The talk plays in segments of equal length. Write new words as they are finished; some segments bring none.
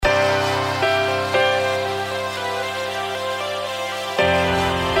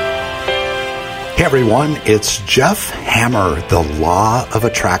Hey everyone, it's Jeff Hammer, the Law of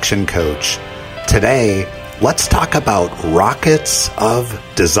Attraction Coach. Today, let's talk about rockets of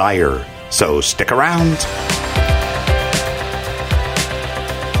desire. So stick around.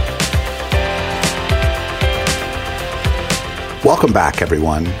 Welcome back,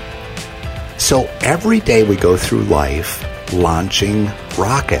 everyone. So every day we go through life launching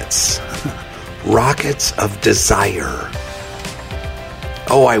rockets. Rockets of desire.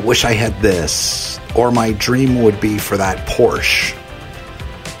 Oh, I wish I had this. Or my dream would be for that Porsche.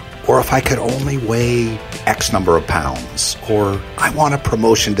 Or if I could only weigh X number of pounds. Or I want a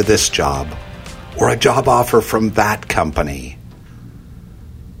promotion to this job. Or a job offer from that company.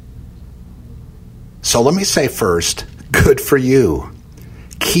 So let me say first, good for you.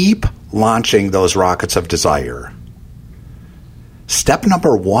 Keep launching those rockets of desire. Step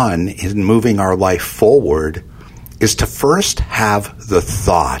number one in moving our life forward is to first have the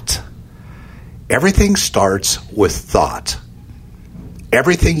thought. Everything starts with thought.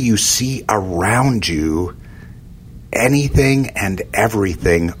 Everything you see around you, anything and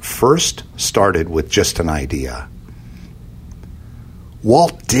everything, first started with just an idea.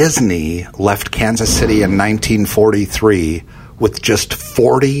 Walt Disney left Kansas City in 1943 with just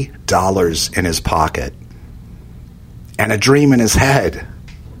 $40 in his pocket and a dream in his head.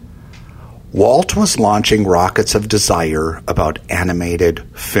 Walt was launching rockets of desire about animated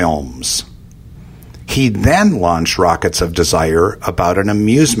films. He then launched rockets of desire about an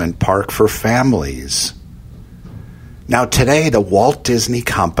amusement park for families. Now today, the Walt Disney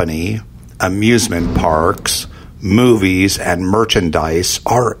Company, amusement parks, movies, and merchandise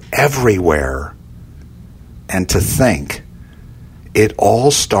are everywhere. And to think, it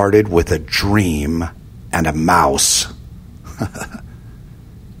all started with a dream and a mouse.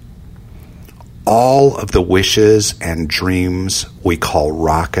 All of the wishes and dreams we call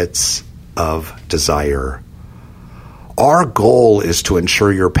rockets of desire. Our goal is to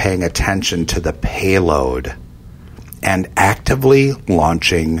ensure you're paying attention to the payload and actively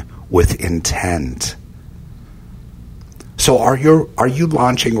launching with intent. So are you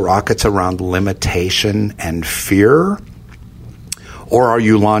launching rockets around limitation and fear? Or are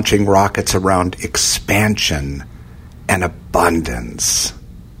you launching rockets around expansion and abundance?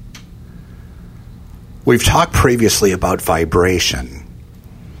 We've talked previously about vibration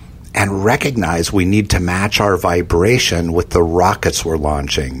and recognize we need to match our vibration with the rockets we're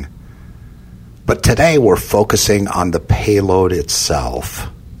launching. But today we're focusing on the payload itself.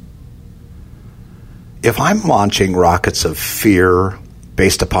 If I'm launching rockets of fear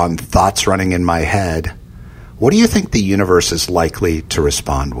based upon thoughts running in my head, what do you think the universe is likely to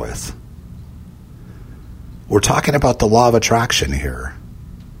respond with? We're talking about the law of attraction here.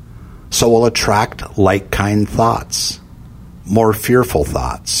 So we'll attract like-kind thoughts, more fearful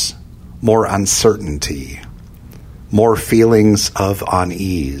thoughts, more uncertainty, more feelings of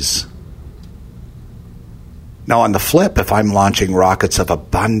unease. Now on the flip, if I'm launching rockets of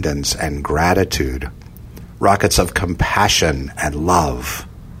abundance and gratitude, rockets of compassion and love,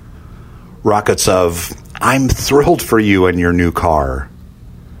 rockets of, I'm thrilled for you in your new car,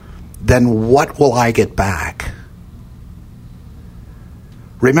 then what will I get back?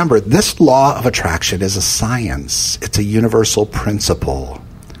 Remember, this law of attraction is a science. It's a universal principle.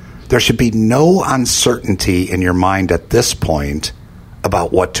 There should be no uncertainty in your mind at this point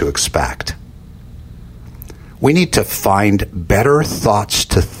about what to expect. We need to find better thoughts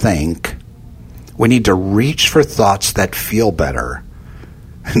to think. We need to reach for thoughts that feel better.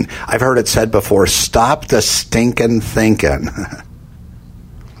 I've heard it said before, stop the stinking thinking.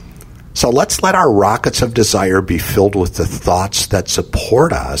 So let's let our rockets of desire be filled with the thoughts that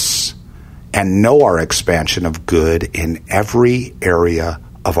support us and know our expansion of good in every area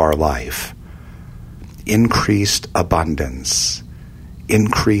of our life. Increased abundance,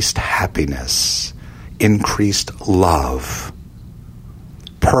 increased happiness, increased love,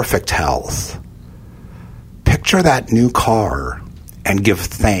 perfect health. Picture that new car and give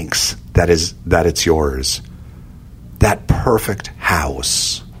thanks that it's yours. That perfect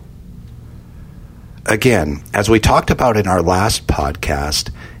house. Again, as we talked about in our last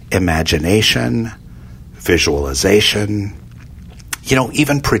podcast, imagination, visualization,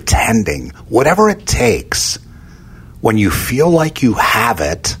 even pretending, whatever it takes, when you feel like you have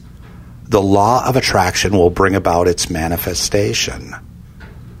it, the law of attraction will bring about its manifestation.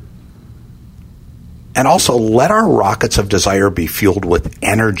 And also, let our rockets of desire be fueled with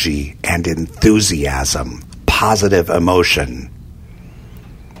energy and enthusiasm, positive emotion.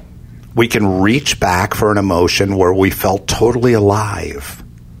 We can reach back for an emotion where we felt totally alive,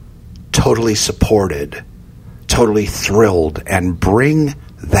 totally supported, totally thrilled, and bring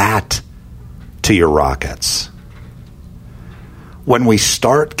that to your rockets. When we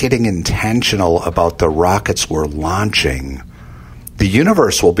start getting intentional about the rockets we're launching, the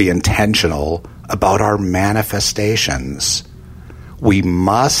universe will be intentional about our manifestations. We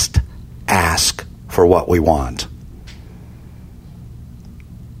must ask for what we want.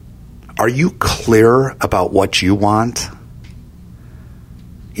 Are you clear about what you want?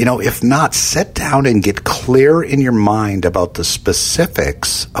 If not, sit down and get clear in your mind about the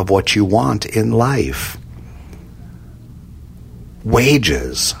specifics of what you want in life.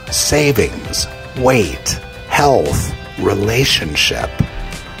 Wages, savings, weight, health, relationship.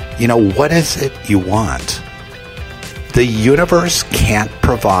 What is it you want? The universe can't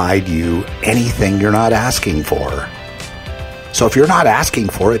provide you anything you're not asking for. So if you're not asking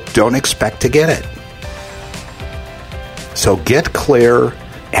for it, don't expect to get it. So get clear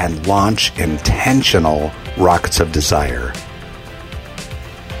and launch intentional rockets of desire.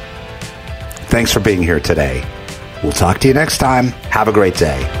 Thanks for being here today. We'll talk to you next time. Have a great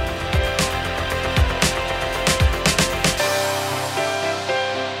day.